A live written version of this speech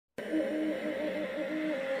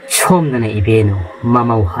somdana ibenu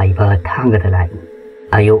mamau haiba thanga dalai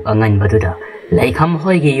ayok angan baduda Leikham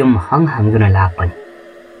hoigi yum hangduna lakpani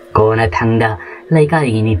kona thangda laikai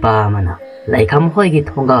gi nipa mana Leikham hoigi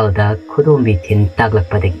thongal da khudombi thin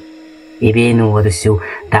taglakpadagi ibenu adusu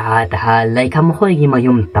ta Leikham hoigi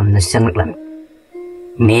mayum tamna sanglaklam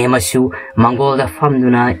me masu mangol da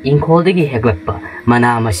famduna inkholdagi heglakpa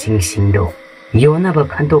mana masing singdo yona ba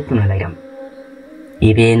khantokuna lairam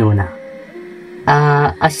ibenu na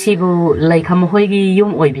asibu Leikham hoigi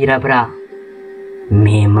yum oibirabra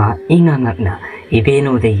Mema ingangakna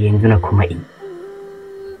ibenu de yengduna khumai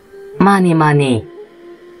mani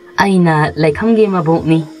aina Leikhamgi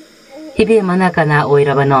mabukni ibe mana kana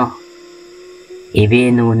oirabano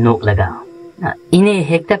ibenu noklaga ine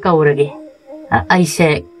hekta kaurage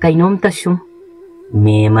aise kainom tasum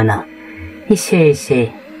memana ise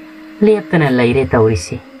leptana laire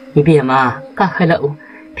tawrisi ibe ma kakhalau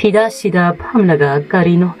phida sida phamlaga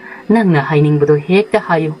karino nangna hainingbudo hekta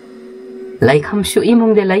hayu Leikham su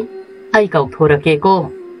imung de lai ai kau thora ke ko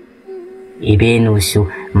ibenu su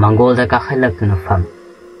mangol da kakhalak na fam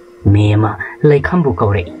mema Leikham bu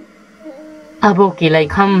kaure abo ki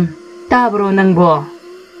Leikham tabro nang bo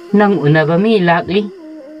nang unaba mi lakli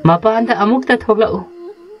mapan da amuk ta thoglau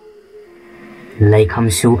Leikham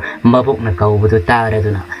su mabuk na kau bu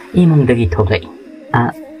taraduna imung dagi thoglai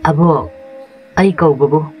abo ai kau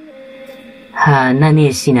bu ha nane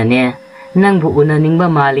sinane nang bu una ningba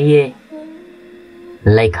maliye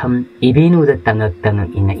Leikham ibenu da tangak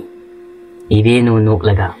ingai ibenu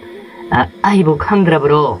noklaga aibu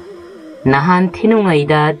khangrabro nahan thinungai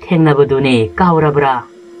da thengnabadune kaurabra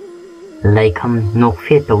Leikham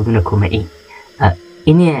nokfe tawduna khumai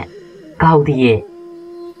ine kaudiye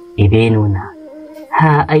ibenu na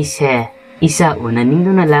ha aise isa una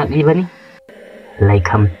ningduna laklibani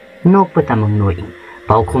Leikham nokpa tamang noi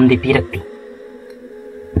paukhum di pirakti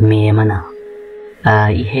memana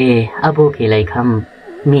ihe abo ki Leikham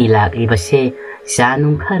mi laklibase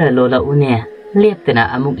sanung khara lola une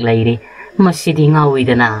leptana amuk laire masidi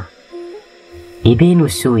ngawidana ibenu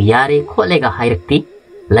su yare kholega hairakti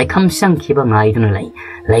Leikham sangkhiba ngaiduna lai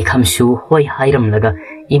Leikham su hoi hairam laga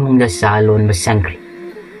imungda salon basangkri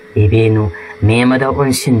ibenu memada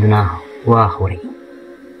onsinduna wa hore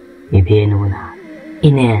ibenu na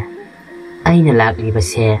ine aina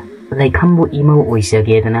laklibase Leikham bu imau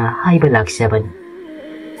oisagedana haiba laksabani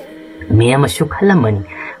Mema su khalamani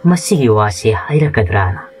masigi wase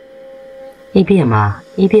hairakadrana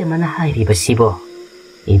ibema na hairi basibo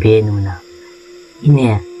ibenu na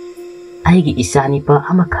ine aigi isani pa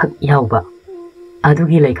amakhak yauba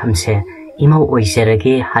adugi Leikham se imau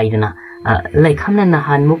oiserage haidana Leikham na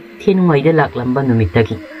nahanmuk thinungaida laklamba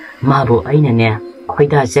numitagi mabu aina ne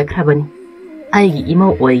khoida jakhrabani aigi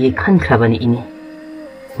imau oigi khankrabani ine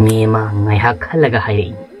mema ngaihak khalaga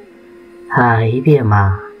hairi ha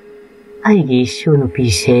ibema aigi sunu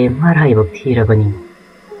pise marai bakthirabani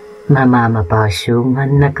mama mapasu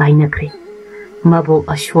nganna kainakri mabu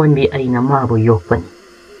ashwanbi aina mabu yokpani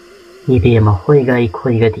ibema hoigai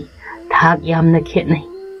khoigadi thak yamna khetnai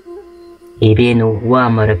ibenu wa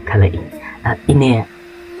marak thalai ine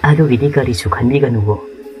adugidi kari su khanbiganugo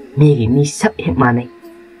megi mi sap hek manai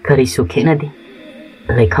kari su khenadi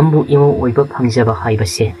Leikhambu imo oiba phangjaba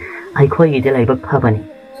haibase ai khoigide laibak phabani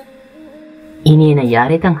inena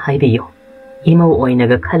yare tang haibiyo imo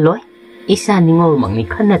oinaga khalloi isa ningol mangni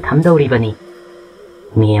khanna thamdauribani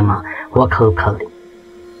mema wakhal khaldi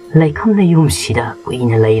Leikhamna yum sida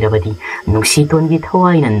kuina lairabadi nungsi tongi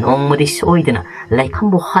thawaina nongmadi soidana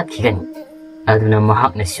Leikhambu hathigani aduna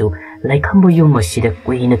mahakna su Leikhambu yum sida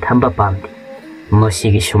kuina thamba pamdi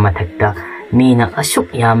masigi sumathakta mina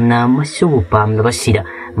asuk yamna masubu pamlaba sida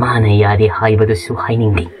mana yari haibadu su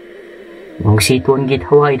hainingdi nungsi tongi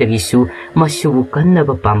thawaidagi su masubu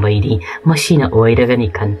kannaba pambaidi masina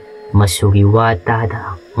oiragani khan masugi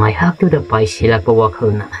watada ngai haktu da paisilakpa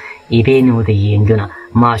wakhalna ibenu da yengduna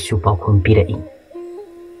masu paukhum pirai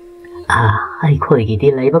ai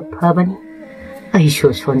khoigidi laibak phabani ai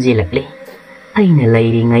so sonjilakle aina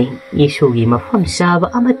lairingai isugi mafam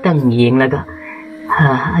saba amatang yenglaga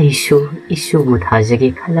ai so isubu thajage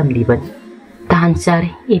khalamlibani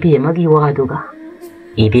tanchare ibemagi waduga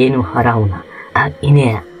ibenu harauna ine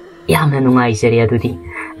yamna nungai jari adudi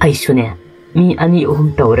ai sune mi ani ohum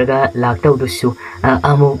tawraga laktawdusu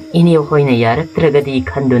amu ine hoina yaraktragadi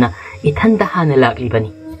khanduna ithanda hana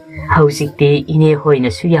laklibani haujikte ine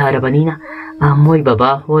hoina su yarabanina moi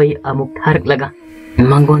baba hoi amuk tharklaga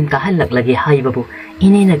mangon kahalaklage haibabu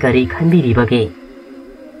ine na gari khanbiribage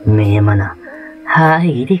memana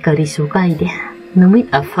hai idi kari su kaide numit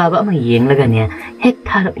afaba ma yenglagane hek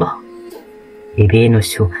tharaklo ibenu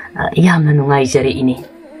su yamna nungai jari ini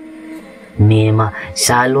Mema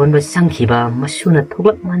salon ba sangkhiba masuna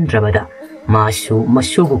thoklak mandrabada masu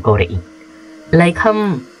masubu kaurei. Leikham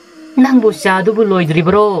nangbu sadu bu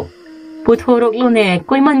loidribro. Puthorok lo ne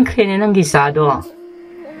koiman khrene nangi sado.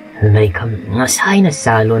 Leikham ngasai na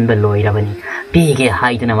salon ba loirabani pige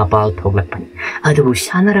haidana mapal thoklakpani. Adu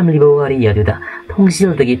sanaram liba wari aduda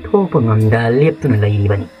thongsil dagi thopa ngamda leptuna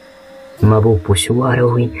lairibani. Mabu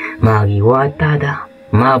pusuwarawi magi watada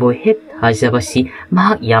mabu hek hazabasi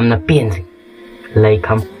mak yamna pendri.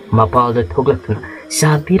 Leikham mapalda thoklaktuna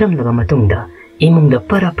sa piram laga matungda imungda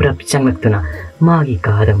parap changlaktuna magi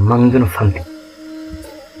kada mangduna famdi.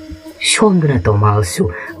 Shonduna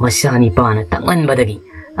tomalsu masani pana tangan badagi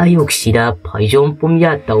ayuk sida paijom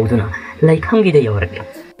pumya tauduna Leikham gida yawaragli.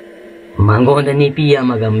 Mangonda nipi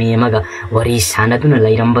yamaga memaga wari sanaduna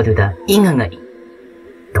lairambaduda ingangai.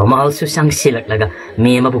 Tomalsu sangsilaklaga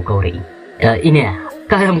memabu kaurei. Ine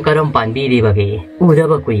karam panbiri bagi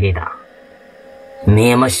udaba kuireda.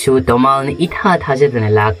 Memasu tomal ni itha thajaduna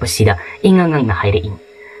lakpasida ingangang na hairei.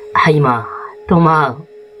 Haima tomal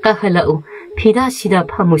kahalau phida sida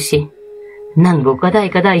phamusi. Nangbu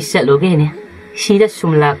kadai satloge ne sida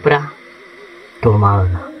sumlakpra. Tomal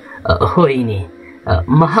hoini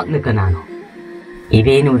mahakna kanano.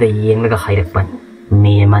 Ibenu da yenglaga hairakpan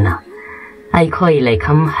memana. Aikhoi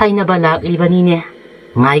Leikham hainaba laklibani ne.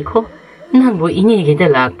 Ngaiko nangbu inigida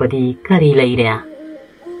lakpadi kari leire.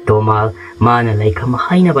 Tomal mana Leikham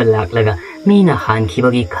hainaba laklaga mina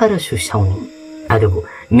hankibagi karasu sauni. Adubu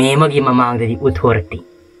memagi mamangdadi uthorakti.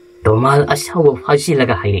 Tomal asawa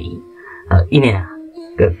fasilaga hairei. Ine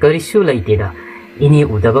karisu laiteda ini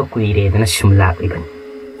udaba kuiredana sumlaklibani.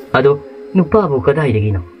 Ado nupabu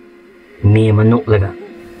kadaidagino. Mema nuklaga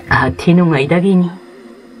thinungaidagini.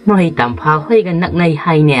 Noi tampa hoiga naknai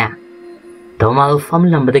haine. Tomal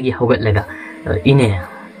famlambadagi hogatlaga ine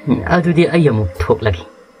adudi ayamuk thoklagi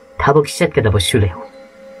thabak setkadaba suleho.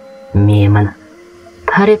 Memana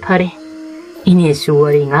phare ine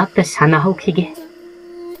suwari ngakta sanahokhige.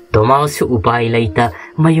 Tomal su upai laita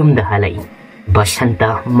mayumda halai.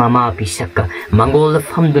 Basanta mama pisakka mangol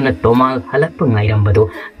famduna Tomal halakpa ngairambado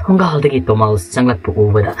thongaldagi Tomal sanglakpu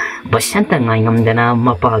ubada Basanta ngaingamdana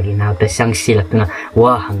mapagi nakta sangsilaktuna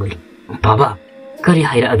wa hanguli. Baba kari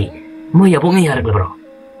hairagi mo yabongi haraglabro.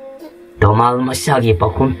 Tomal masagi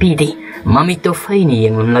pakhum pidi mamito faini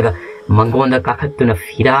yengumlaga mangonda kakatuna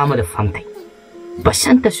firamada famtai.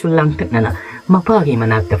 Basanta sulangtaknana mapagi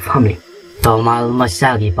manakta famli. Tomal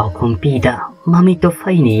masagi pakhum pida mamito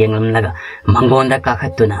faini yengumlaga mangonda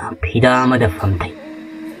kakatuna firamada famtai.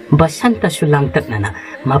 Basanta sulangtaknana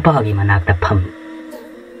mapagi manakta fam.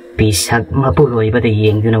 Pisak mapuloibada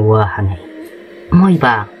yengduna wa hangai.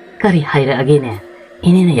 Moiba kari haira agine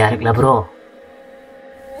inina yaraglabro.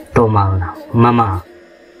 Tomal na mama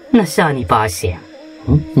nasani pase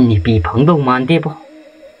nipi phangdo mandebo.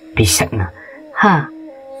 Pisak na ha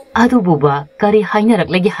adububa kari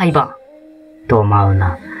hainaraklagi haiba. Tomal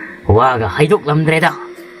na waga haidok lamdreda.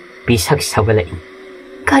 Pisak sagalai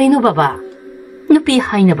karino baba nupi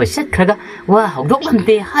hainaba satkraga wa hawdok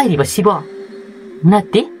lamde hairiba sibo.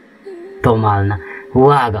 Natti Tomal na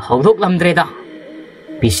waga hawdok lamdreda.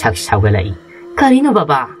 Pisak sagalai karino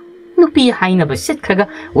baba nupi hainaba satkraga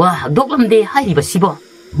wa hawdok lamde hairiba sibo.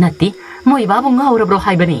 Natti moi babu ngaurabro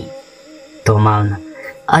haibani. Tomal na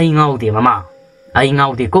ai ngaude mama ai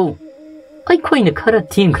ngaude ko ai khoina khara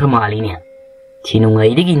thingkhra malini.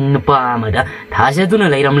 Thinungaidagi nupa amada thajaduna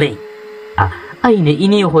lairamle. Aine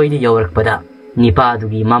ine hoide yawarakpada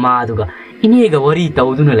nipadugi mamaduga inega wari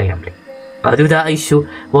tauduna lairamle. Aduda aisu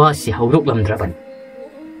wasi hawdok lamdraban.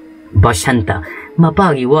 Basanta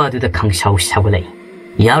mapagi waduda khangsau sagalai.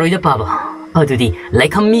 Yaroida paba adudi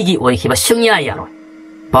Leikham migi oikhiba sungya yaro.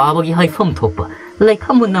 Babagi haifam thokpa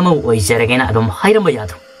Leikham namau oijaragena adom hairamba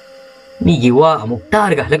yadu. Migi wa amuk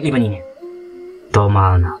targa halaklibani.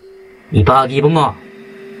 Tomalna Ibagi bungo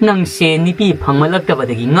nang se nipi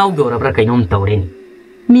phangmalaktabadagi ngaudorabra kainom tawreni.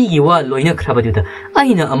 Migi wa loina khrabaduda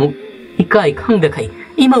aina amuk ikai khangdakai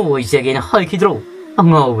ima oijagena halkidro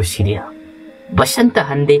angau sidia. Basanta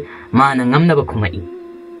hande mana ngamnaba khumai.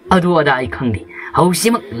 Adu ada ai khangdi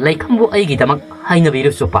hausimak Leikhambu aigidamak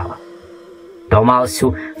hainabirusu paba.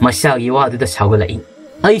 Tomalsu masagi waduda sagalai.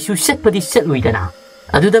 Aisu setpadi setluidana.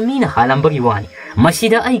 Aduda mina halambagi wani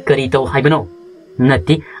masida ai kari taw haibano.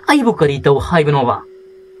 Nati aibu kari taw haibanoba.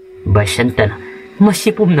 Basantana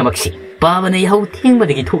masipum namaksi babana yahau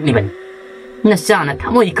thengbadagi thokliban. Nasana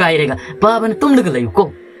thamoi kairega babana tumlaga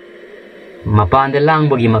layuko. Mapanda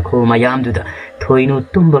langbagi makho mayamduda thoinu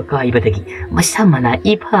tumba kaibadagi masamana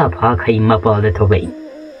ipha khai mapalda thogai.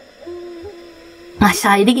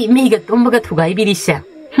 Masaidagi miga tumbaga thugai birisa.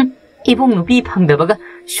 ibung nupi phangdabaga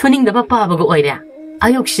suningbaba pabaga oire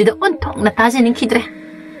ayuksida onthokna tajaningkhidre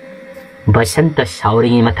Basanta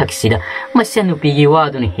sauringi mathaksida masya nupigi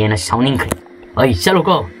waduna hena sauningkhri ai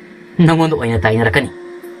chaluko nangonda oina tainarakani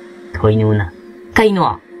thoinuna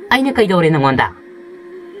kaino aina kaidore nangonda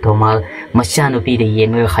tomal masya nupide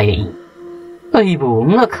yenga khairi aibu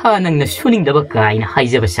ngakha nangna suningbaba kaina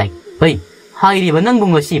haijaba sai ai hairiba nangbu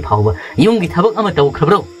ngasi phawba yunggi thabak ama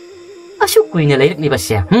tawkhrabro asuk kuina leirakniba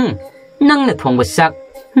se nangna thongba sak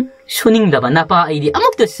suningbaba napa aidi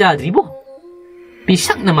amukta sadribo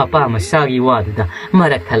Bisak na mapa masagi waduda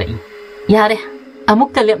marakhalai. Yare,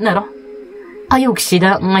 amukta lepnaro. Ayuk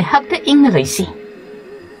sida ngay hakta ing na laisi.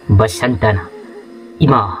 Basanta na.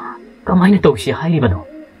 Ima, kamay na to siya haibano.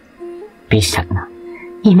 Bisak na.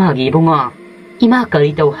 Ima gibunga. Ima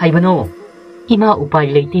karitaw haibano. Ima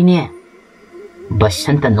upay laiti niya.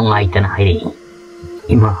 Basanta nungay ta na hairi.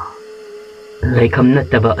 Ima, Leikham na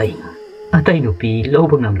taba ay. Atay nupi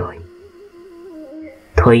lobang namloy.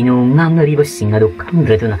 Thoinu ngangariba singadu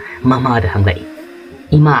kangraduna mamada hangai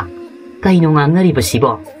ima kaino ngangariba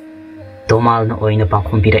sibo tomal na oina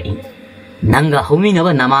pakhumpirai nanga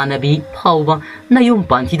hominaba namanabi phawba nayum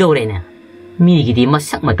panthi dorena migidi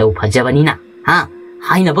masak matau phajabani na ha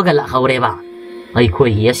haina bagala haureba ai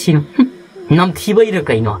khoi yasin namthibaira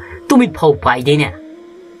kaino tumit phau paidene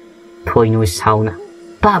thoinu sauna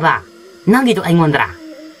baba nangi do aingondra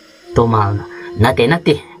tomal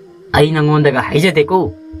nate ai nangondaga haijadeko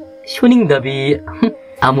sunindabi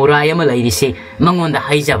amurai ama lairisi mangonda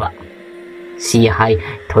haijaba si hai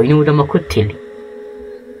thoinu da makut thili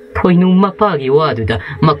thoinu mapagi waduda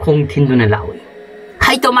makhong thinduna lawi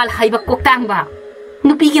hai tomal haiba koktangba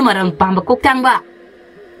nupigi marang pamba koktangba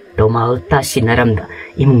tomal ta sinaramda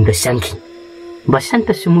imungda sangki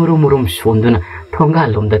basanta sumuru murum sonduna thonga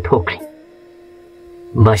lomda thokri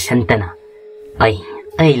basantana ai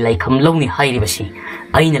Leikham lawni hairibasi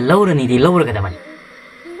aina lawrani di lawragadamani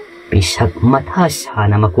bisak matha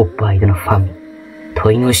sana makukpa iduna fami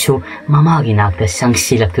thoinu su mamagi nakta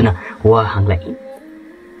sangsilaktuna wa hanglai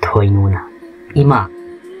thoinuna ima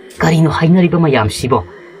karino hainariba mayam sibo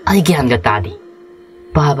ai gyanga tadi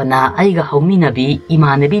babana aiga hauminabi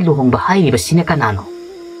imanabi luhongba hairibasina kanano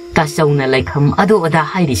tasauna Leikham adu ada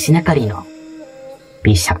hairisina karino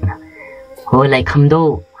bisakna ho Leikham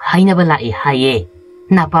do hainaba lai haye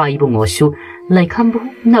Napa ibung osu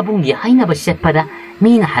Leikhambu nabungi hainaba setpada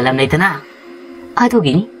mina halam naitana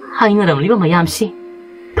adogini hainaram liba mayamsi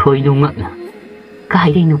thoinu ngakna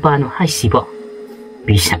kaidei nupano haisibo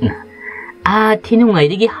bisakna thinu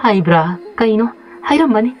ngaidigi haibra kaino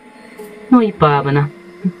hairamani noi pabana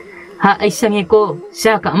ha aisange ko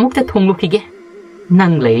saka amukta thonglukige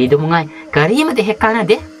nang leido mungai karima de hekana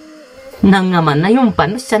de nang aman nayum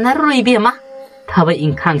pan sanaroi bema Thaba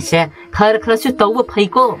ingkhang se khara su tawba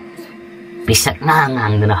phaiko bisak na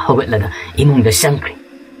ngangdana hawetlaga imungda sangkri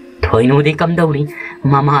thoinu de kamdauri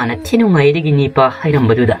mama na thinu ngai de gini pa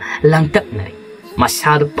hairambaduda langtak nari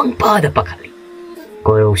masadu pangpa da pakhali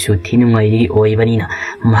Korou su thinu ngai de oibanina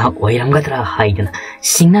mahak oiramgadra haidana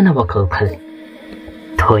singnana wakal khali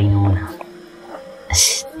thoinu na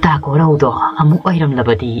ta Korou do amu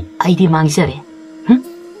oiramlabadi aidi mangjare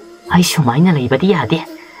ai sumaina leibadi yade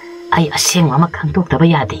ai asengwa ma khangtok taba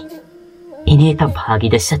yade ine tam phagi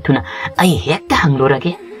da satuna ai hekta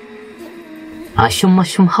hanglorage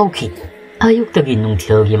asum hauki ayuk tagi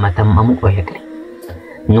nungthil gi matam amu oyakle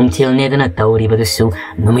nungthil ne dana tawri badusu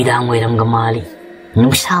numidang oiram gamali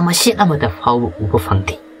nungsa ma set amata fau upa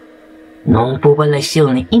phangti nong puba laisil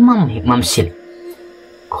ni imam hikmam sil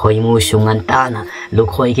khoimu sungan tana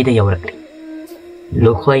lukhoi gi da yawrakli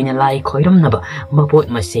lukhoi na lai khoiram naba mapot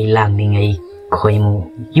ma sei lang ni ngai khoimu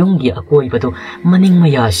yunggi akoi batu maning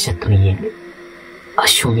maya satuni yeng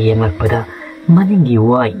asumi yengakpada maningi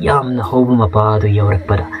wa yamna hobu mapadu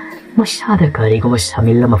yawrakpada masada karigo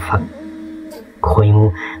masamilla mafang khoimu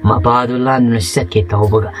mapadu lan sakke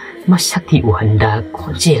tawbaga masakti uhanda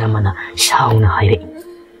khonjera mana sauna haire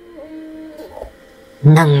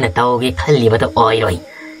nangna tawge khallibada oiroi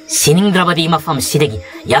siningdrabadi mafam sidegi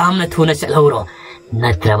yamna thuna chalhoro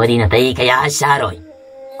natrabadi na tai kaya saroi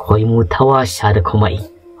Khoimu thawa shada khomai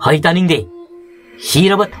hai taningde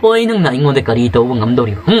hiraba thoi nang na ingonde kari to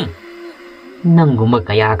ngamdori nanguma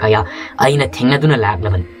kaya aina thengaduna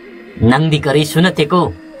laglaban nangdi kari sunate ko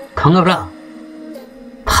khangabra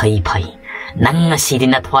phai nang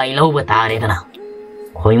sidina thwai loba tare dana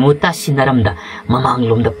khoimu ta sinaramda mamang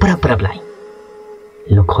lomda para blai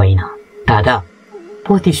lukhoina tada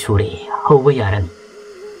poti sure hoba yaran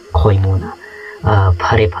khoimu na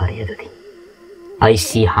phare adudi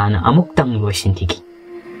Aisi hana amuk tang loisintigi.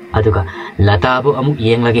 အဒုကလာတာဘူးအမှုယ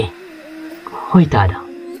င်လကေဟွိတာတာ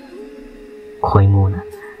Khoimuna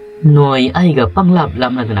noi aiga panglap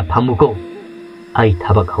lamna phamuko ai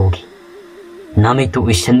thabak hogi nami tu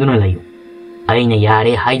isanduna layu aina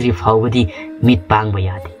yare haidri fawadi mit pangba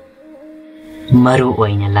yade maru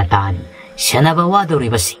oina latani shanaba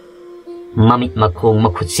wadouribasi mamit makhong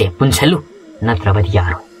makhutse punchalu natrabadi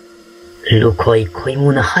yaro lukhoi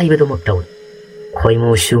khoimuna haibado maktawi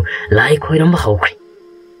khoimusu lai khoiramba hawkri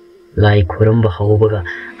lai khoramba hawbaga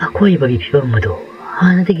akoi bagi phibamado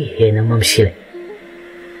hanadagi hena mamsile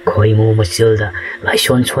khoimu machilda lai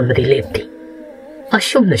son badi lepti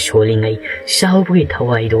asumna sholingai shaubugi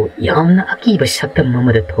thawaido yamna akiba saktam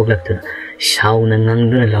mamada thoglaktuna shauna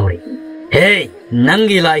ngangduna lauri hey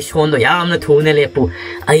nangi lai sondo yamna thune lepu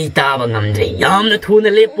ai taba ngamdre yamna thune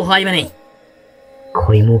lepu haibane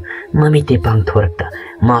khoimu mamite pang thorakta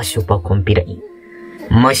masu pa kompirai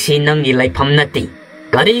masi nangi lai phamnati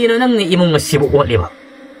karino nangni imung asibu oliba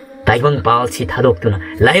taibang palsi thadoktuna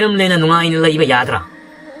lairam lena nungaina laiba yadra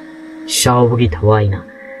shaubugi thawaina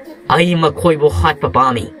ai makhoi bo hat pa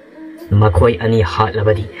pami makhoi ani hat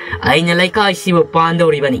labadi aina laikai sibu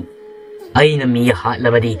pandoribani aina mi hat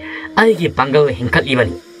labadi ai gi pangal hinkat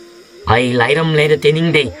libani ai lairam lena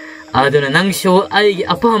tening de aduna nangsho ai gi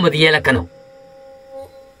apamadi yelakano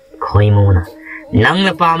khoimuna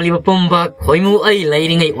nangna pamli pumba khoimu ai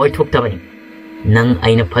lairingai oithok tabani nang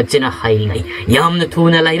aina phajana hairingai yamna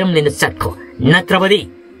thuna lairam lena chatko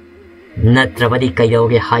natrabadi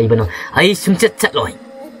kaidoge haibano ai sumchat chatloi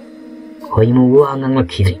khoimu wangang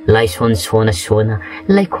khidri laison sona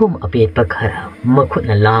laikhom apet pakhara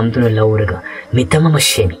makhutna lamduna lauraga mitama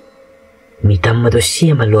mashemi mitamado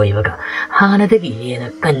siama loibaga hanadagi hena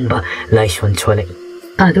kanba laison cholai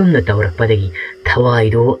adumna tawrakpadagi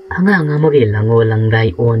thawaido angang amage lango langdai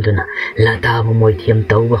onduna latabu moithiam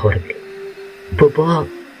tawba horakli bubo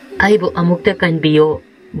aibo amukta kanbiyo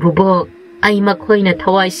bubo ai makhoina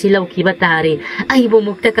thawai silaukiba tare aibo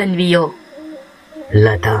mukta kanbiyo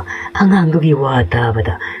lata angandugi wata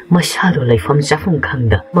bada masado laifam chafum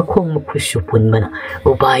khangda makhong mukhusu punbana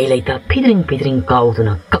ubai laita pidring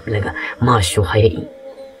kauduna kaplaga masu hairi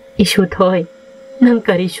isu thoi nang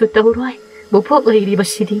kari su tawroi bopok lairi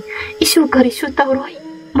basidi isu kari su tawroi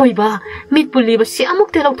moiba mit puli basi amuk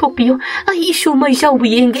te lauthokpiyo ai isu mai jaubu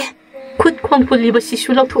yenge khut khong puli basi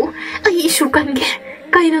su lautho ai isu kange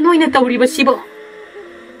kaina noina tawri basibo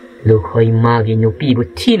lukhoi magi nupi bu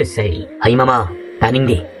thina sai ai mama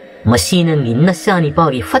taningi masinangi nasani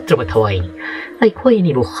pagi fatraba thawaini ai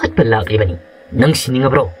khoini bu khatba laklibani nang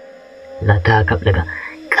siningabro lata kaplaga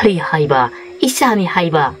kari haiba isani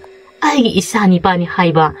haiba ai isani pani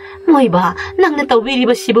haiba moiba nangna tawiri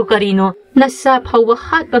basibu karino nasa phawba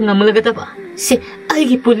hatba ngamlagadaba se ai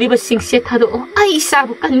gi puliba singse thado ai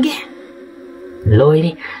isabu kange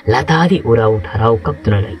loiri lata di urau tharau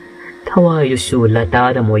kaptuna lai thawai yusu lata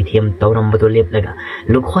da moithiam tawrambado leplaga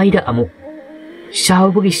lukhoida amuk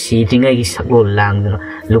shaubugi sidringai gi saklo langduna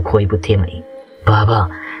lukhoi bu themai baba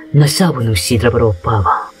nasabu nusidrabaro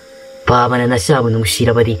baba na nasabu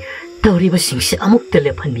nusirabadi tawriba singse amuk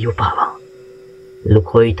tele phanbiyo baba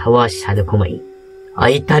lukhoi thawa sada kumai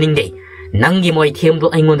ai taningde nangi moithiam do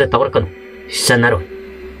aingonda tawrakanu sanaro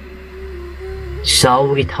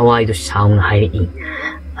shaubugi thawai do saung hairi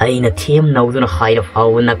aina thiem nauduna haira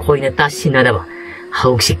fauna khoina tasinadaba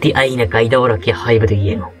hausikti aina kaidawra ke haibadu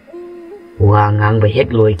yengo wangang ba hek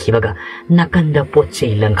loi khibaga nakanda poche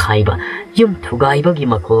langkhaiba yum thugaiba gi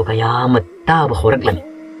makhol kaya matta ba horaklami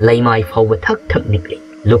laimai fawba thak nikli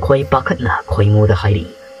lukhoi pakhatna khoimu da hairi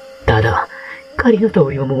tada karino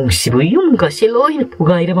tawriba mung sibu yum ga seloi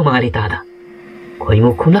thugaira ba mari tada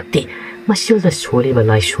khoimu khunakti masilda sole ba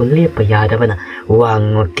lai sole pa yadabana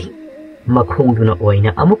wangoti makhungduna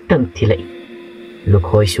oina amuktang thilai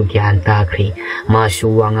lukhoi su gyan takri ma su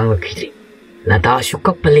wangang khidri lata su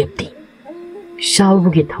kaplepti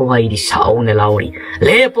shaubugi thawai di sauna lauri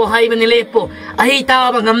lepo haibani lepo ai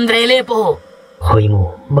taba ngamdre lepo khoimu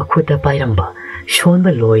makhuta pairamba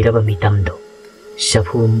shonba loiraba mitamdo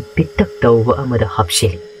shafum piktak tawba amada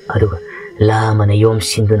hapsili aduga lamana yom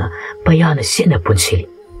sinduna payana sena punsili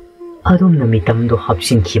adumna mitamdo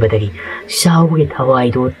hapsin khibadagi shaubugi thawai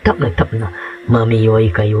do tapna mami yoi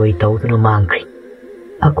kayoi tawduna mangkri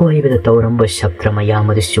akoibada tawramba shaptra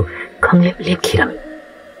mayamadasu khanglep lekhiram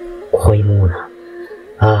khoimuna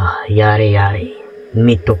yare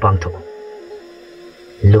mito pangtho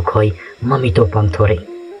lukhoi mamito pangthore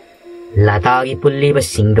latagi pulliba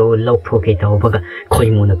singdo lauthoke tawbaga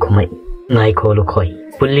khoimuna khumai ngai kho lukhoi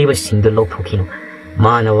pulliba singdo lauthokino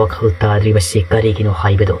mana wakhal tadriba se karigino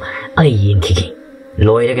haibado ai yengkhigi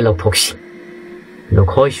loirege lauthoksi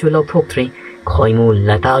lukhoi su lauthoktre khoimu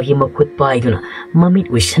latagi makhut paiduna mamit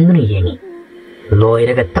wisanduna yengi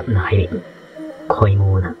loiraga tapna hairi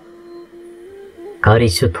Khoimuna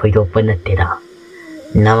Karisu thoidokpa natteda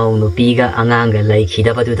Namau nupiga anganga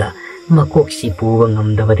laikhidabaduda makoksi puwa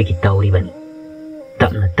ngamdabadagi tauribani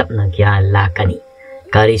tapna gyan lakani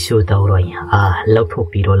Karisu tauroi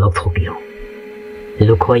lauthokpiro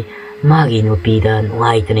Lukhoi magi nupida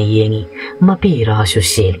nuaitana yengi mapi rasu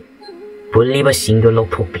seli Pulliba singdo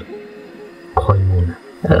lauthokpi Khoimuna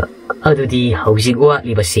Adudi hausig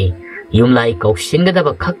watlibase yumlai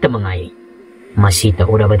kausinggadaba khakta mangai Masita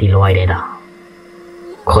urabadi loireda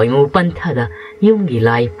Khoimu panthada yumgi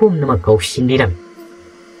lai pumnamak kausindiram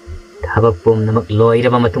Thabak pumnamak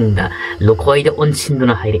loiraba matungda Lukhoida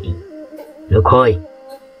onsinduna hairei Lukhoi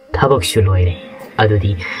Thabak su loire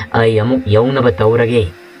Adudi ay amuk yaunaba taurage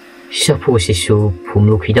Sapu sisu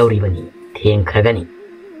pumlukhidauribani Thengkragani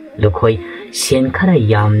Lukhoi sen khara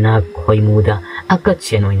yamna khoimuda akat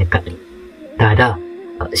senoina katli Tada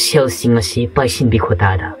sel singasi paisin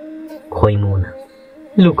bikhotada Khoimuna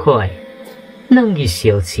Lukhoi Nangi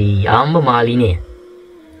selsi yamba maline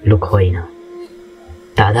Lukhoina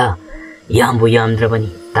Tada yambu yamdrabani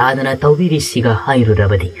Tadana taubirisiga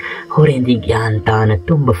hairurabadi Horendi gyan tana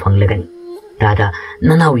tumba fanglagani Tada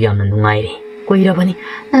nanau yamna nungaire Koirabani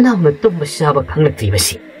nanau na tumba saba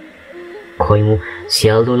khanglaktribasi Khoimu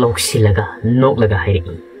seldo lauksilaga noklaga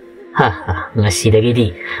hairei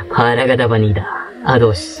ngasidagidi pharagadabanida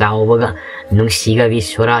Ado saubaga nungsigagi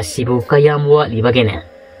sorasibu kayam watlibagene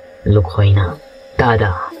Lukhoina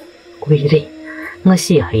Tada Kuire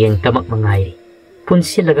Ngasi hayang tamak mangairi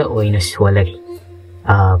Punsilaga oina swalagi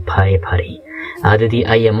Pare Adudi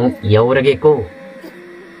ayamu yaurage ko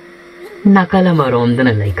Nakala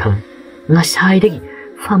maromdana Leikham Ngasaidagi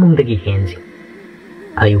famungdagi henzi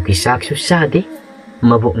Ayuki saksu sade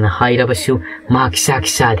Mabuk na hairabasu makisak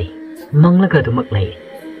sade Manglaga dumaklay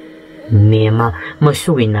Nema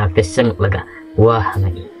masuwi nakta sanglaga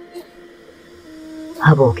wahangai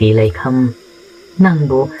Aboki Leikham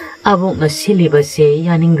Nangbo abok na silibase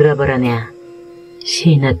yaningrabarane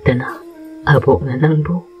Sinatana abok na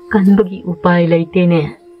nangbo kanbagi upay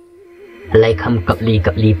laytene Leikham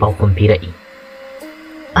kapli pau kumpirai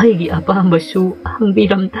Aygi apambasu ang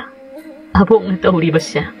biramta Abok na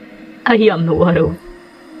tauribasya ayam na waraw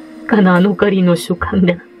Kanano karino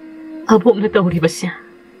sukhangdana Abok na tauribasya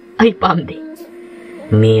ay pamde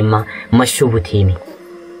Mema masubutimi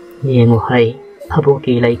Yengo hay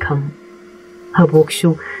Aboki Leikham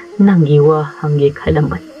Aboksu nangiwa hangi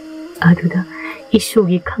kalaman Aduda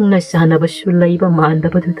isugi khangna sanabasu laiba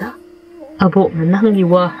mandabaduda Abok na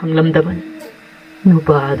nangiwa hanglamdaban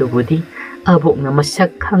Nuba adubudi Abok na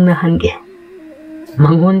masak khangna hange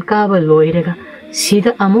Mangon kaba loiraga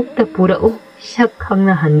Sida amukta purao sak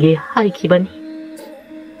khangna hange haikibani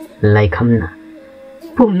Leikhamna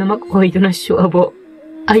Pumnamak oiduna su abo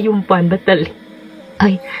Ayum panba tali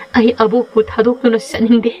Ay abokku thadokduna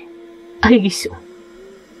saninde Aygisu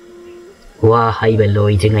Wa haiba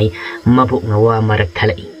loijangai mabuk nga wa marak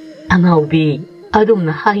thalai Angaubi adong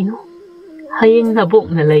na haino Hayeng nabok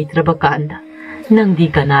na laitrabakanda Nang di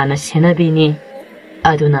kanana senabini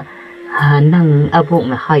Aduna nang abok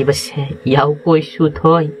na haiba se Yaw ko'y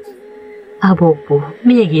sutoy Abokpo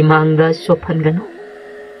migi mangga sopan gano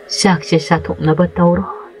Sakse satok na batawro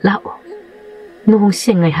lao Noong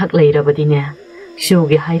singay haklay rabadine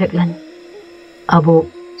Sugi hayraklan Abok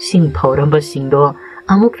sing pauramba singdo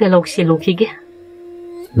amuk lelok silukige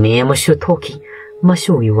Me masu thoki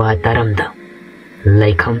masugi wa taramda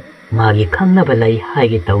Leikham magi khangnaba lai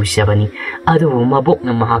haigi tausabani adubu mabok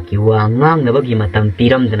na mahaki wa ngangnabagi matam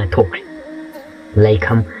piramdana thokri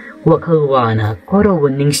Leikham wakhal wana Korou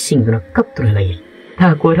ningsingduna kaptuna lai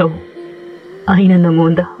Ta Korou Aina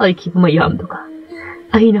nangonda haikib mayamduga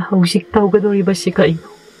Aina hausik taugadouriba si kaino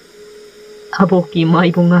Aboki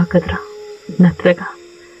maibu ngakadra Natraga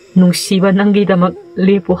Nungsiba nanggidamak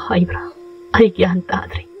lepo haibra Ay gyan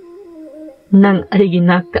tadri Nang aygi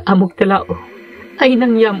nakta amuk talao Ay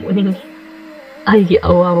nang yam uningi Aygi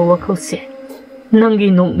awawa wakause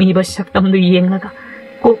Nanggi nung miba saktamdo yenglaga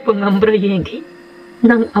Kopangambra yengi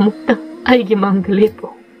Nang amukta aygi mangda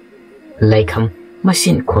lepo Leikham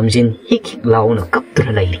masin komjin hikik launa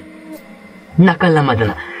kaptura layli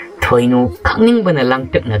Nakalamadana Thoinu kangingbana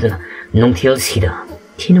langtak naduna Nungthil sida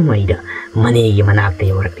Tinungaida manegi manakta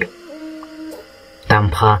yorakli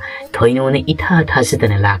Tampha Thoinu na itha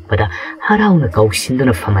thasadana lakpada Harauna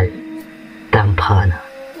kausinduna famal Tampha na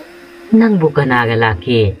Nangbu kanaga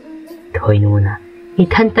laki Thoinu na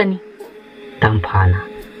ithantani Tampha na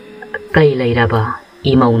Kay layraba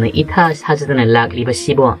Imaw na itha sasadana lakliba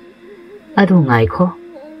sibo Adu ngay ko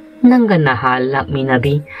Nangga nahal lakmi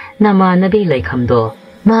nabi Nama nabi Leikhamdo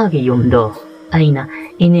Magi yumdo Ayna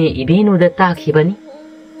ine ibinu da thokhiba ni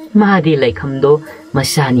Madi Leikham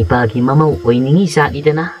masani pagi mamau oiningi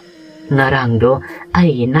zadidana. Ngarang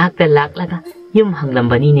ay nakta laklaga yum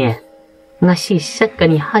hanglambani ne. Ngasi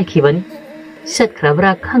satkani haikibani.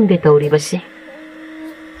 Satkrabra khangde tauribase.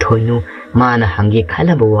 Thoinu mana hangi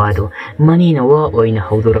khalaba wado manina wa oina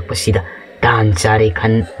haudorakpasida dan chare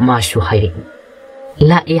khan masu hairi.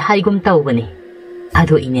 La e haigum taubani.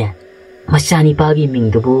 Ado ine masani pagi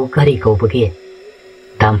mingdubu kari kaubage.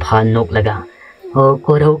 Tampha noklaga o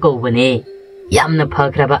korau kaubane. Yamna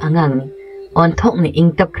phakraba angangni. On thokni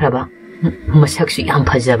ingtapkraba. Masaksu yam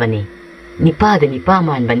phajabani. Nipada nipa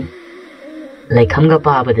manbani. Leikhamga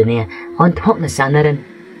pabadane on thokna sanaran.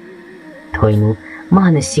 Thoinu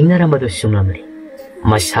mana singnaramadu sumlamli.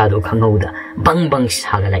 Masado khangauda bang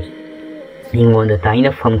sagalai. Ningonda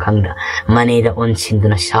taina fam khangda maneda on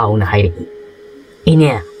sinduna sauna hairi.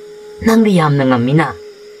 Ine nangdi yamna ngamina.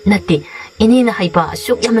 Natti inena haipa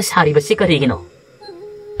asuk yamna saribasi karigino.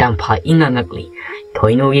 Tampha ingangakli.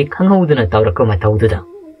 Thoinu khanghauduna tawrakko mataududa.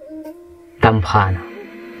 Tamphana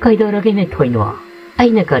kaidoragene thoinua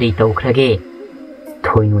aina kari tawkrage.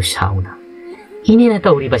 Thoinu sauna inena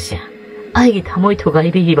tawribase aigi thamoi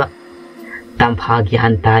thugaibiriba. Tampha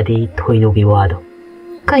gyan tadi thoinu gi wado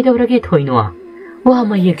kaidorage thoinua wa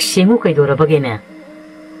mayek semu kaidorabagene.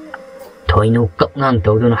 Thoinu kapngang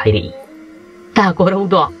tawduna hairi. Ta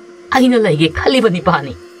koraudo aina laige khalibani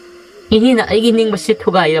pani. Inena aigi ningbase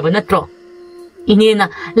thugairaba natro. Inena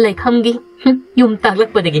Leikhamgi yum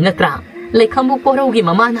taglakpadagi natra. Leikhambu koraugi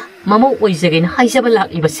mamana mamau oizagena haijaba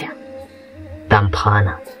laklibase.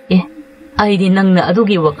 Tamphana aidi nangna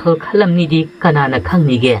adugi wakhal khalamnidi kanana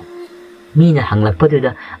khangnige. Mina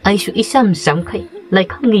hanglakpaduda aisu isam samkhai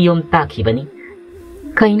Leikhamgi yum takhibani.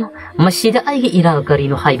 Kaino masida aigi iral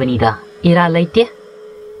karino haibanida. Ira laite.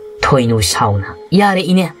 Thoinu sauna yare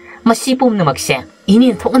ine masi pumnamakse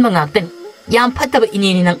ine thokna ngakten yam phattaba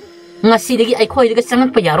ine nang ngasidagi aikhoidaga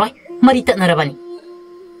sangakpa yaroi mari tatnarabani.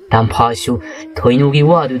 Tamphasu thoinugi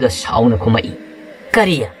waduda sauna khumai.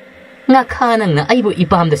 Kariya nga khanang na aibu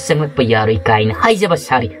ipamda sangakpa yaroi kaina haijaba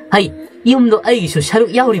sari. Hai yumdo aigisu saru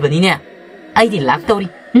yauribani ne. Aidi laktawri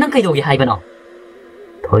nang kaidogi haibano.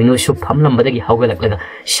 Thoinu su phamlambadagi haugalaklega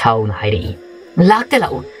sauna hairi. Lakta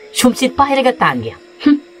lau sumsit pairaga tange.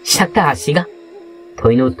 Sakta asiga.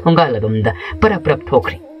 Thoinu thongaladumda parap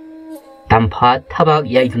thokri. Tampha thabak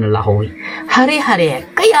yaiduna lahoi. Hare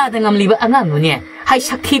kayada ngamliba angangne. Hai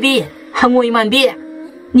sakhibi hangoi manbi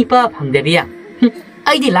nipa phangdebiya.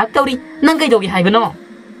 Aidi laktawri nang kaidogi haibano.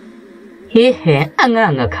 He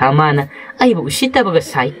anga khamana aibu usitabaga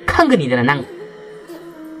sai khanganidana nang.